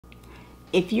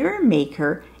If you're a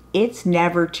maker, it's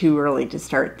never too early to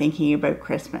start thinking about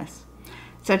Christmas.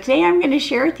 So today I'm going to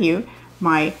share with you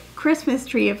my Christmas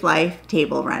Tree of Life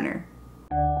table runner.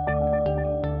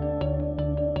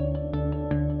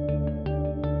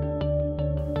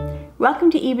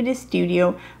 Welcome to Epida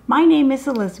Studio. My name is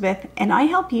Elizabeth and I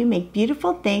help you make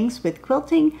beautiful things with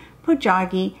quilting,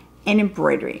 pojagi, and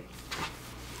embroidery.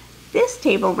 This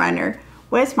table runner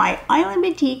was my Island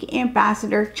Batik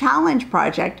Ambassador Challenge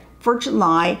project for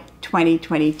July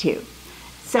 2022.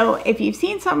 So if you've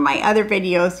seen some of my other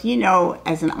videos, you know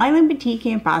as an Island Batik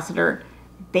Ambassador,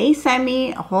 they send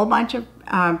me a whole bunch of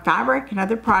fabric and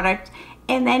other products,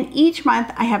 and then each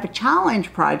month I have a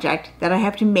challenge project that I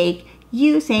have to make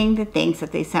using the things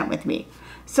that they sent with me.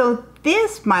 So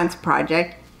this month's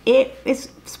project, it is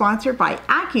sponsored by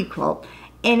Accuquilt,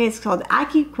 and it's called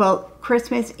Accuquilt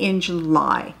Christmas in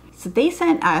July. So they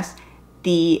sent us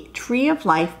the Tree of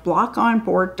Life block on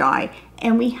board die,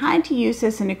 and we had to use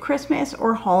this in a Christmas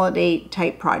or holiday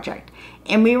type project.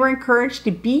 And we were encouraged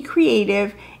to be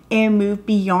creative and move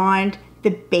beyond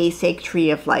the basic Tree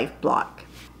of Life block.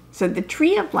 So the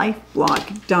Tree of Life block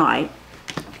die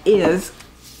is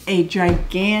a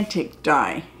gigantic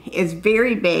die. It's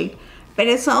very big, but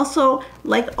it's also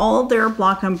like all their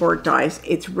block on board dies.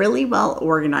 It's really well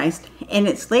organized and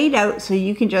it's laid out so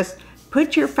you can just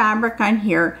put your fabric on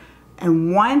here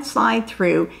and one slide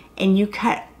through and you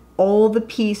cut all the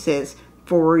pieces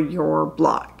for your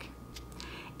block.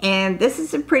 And this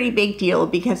is a pretty big deal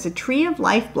because the Tree of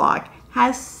Life block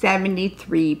has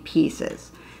 73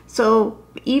 pieces. So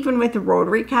even with a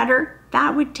rotary cutter,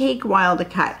 that would take a while to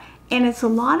cut. And it's a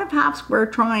lot of half square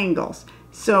triangles.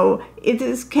 So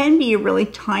this can be a really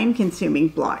time consuming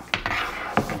block.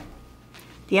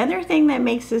 The other thing that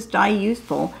makes this die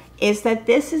useful is that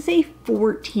this is a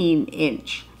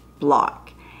 14-inch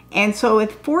block. And so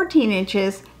with 14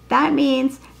 inches, that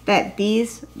means that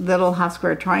these little half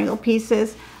square triangle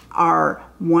pieces are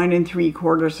 1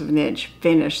 3/4 of an inch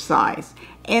finished size.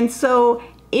 And so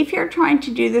if you're trying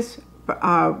to do this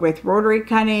with rotary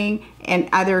cutting and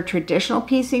other traditional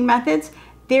piecing methods,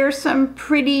 there's some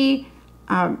pretty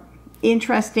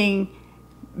interesting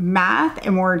math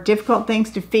and more difficult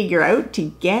things to figure out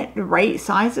to get the right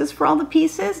sizes for all the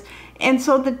pieces. And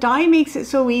so the die makes it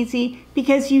so easy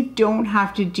because you don't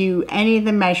have to do any of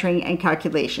the measuring and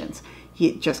calculations.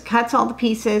 It just cuts all the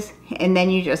pieces and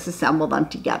then you just assemble them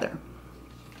together.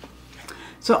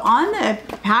 So on the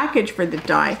package for the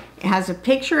die, it has a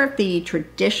picture of the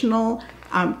traditional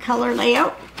color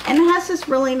layout, and it has this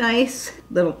really nice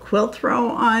little quilt throw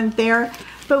on there.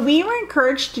 But we were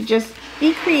encouraged to just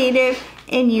be creative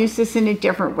and use this in a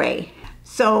different way.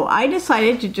 So I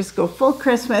decided to just go full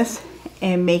Christmas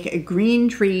and make a green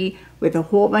tree with a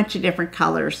whole bunch of different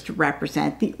colors to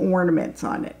represent the ornaments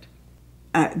on it.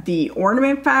 The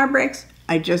ornament fabrics,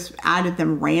 I just added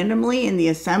them randomly in the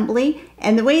assembly,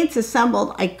 and the way it's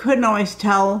assembled, I couldn't always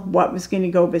tell what was going to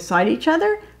go beside each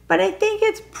other, but I think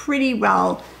it's pretty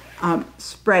well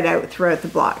spread out throughout the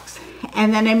blocks.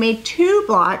 And then I made 2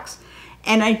 blocks,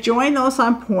 and I joined those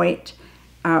on point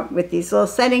with these little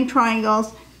setting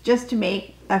triangles just to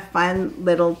make a fun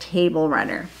little table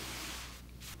runner.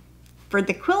 For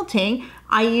the quilting,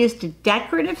 I used a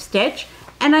decorative stitch,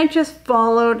 and I just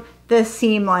followed the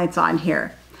seam lines on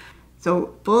here.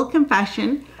 So full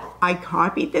confession, I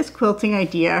copied this quilting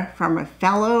idea from a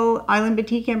fellow Island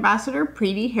Batik Ambassador,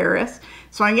 Preeti Harris.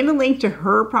 So I'm going to link to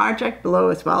her project below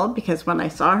as well, because when I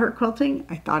saw her quilting,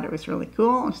 I thought it was really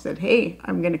cool. I said, hey,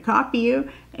 I'm going to copy you.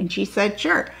 And she said,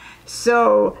 sure.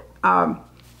 So,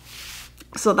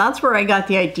 so that's where I got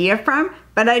the idea from.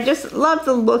 But I just love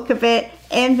the look of it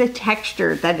and the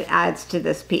texture that it adds to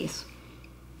this piece.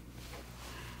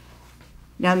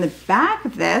 Now on the back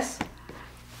of this,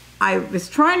 I was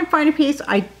trying to find a piece.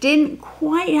 I didn't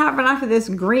quite have enough of this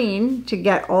green to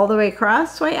get all the way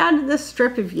across, so I added this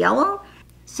strip of yellow.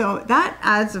 So that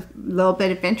adds a little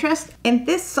bit of interest. And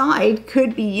this side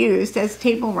could be used as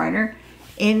table runner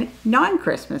in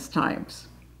non-Christmas times.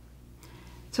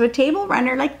 So a table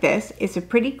runner like this is a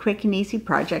pretty quick and easy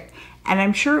project, and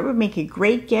I'm sure it would make a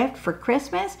great gift for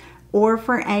Christmas or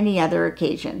for any other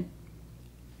occasion.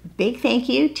 Big thank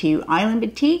you to Island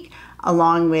Batik,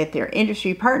 along with their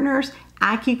industry partners,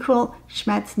 Accuquilt,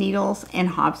 Schmetz Needles, and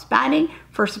Hobbs Batting,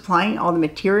 for supplying all the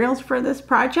materials for this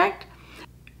project.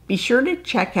 Be sure to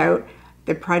check out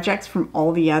the projects from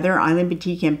all the other Island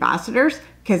Batik ambassadors,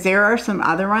 because there are some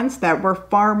other ones that were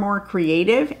far more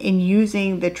creative in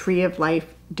using the Tree of Life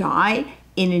die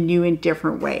in a new and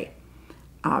different way.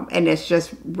 And it's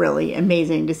just really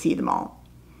amazing to see them all.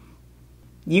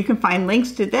 You can find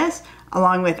links to this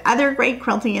along with other great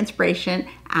quilting inspiration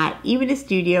at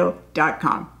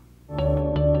epidastudio.com.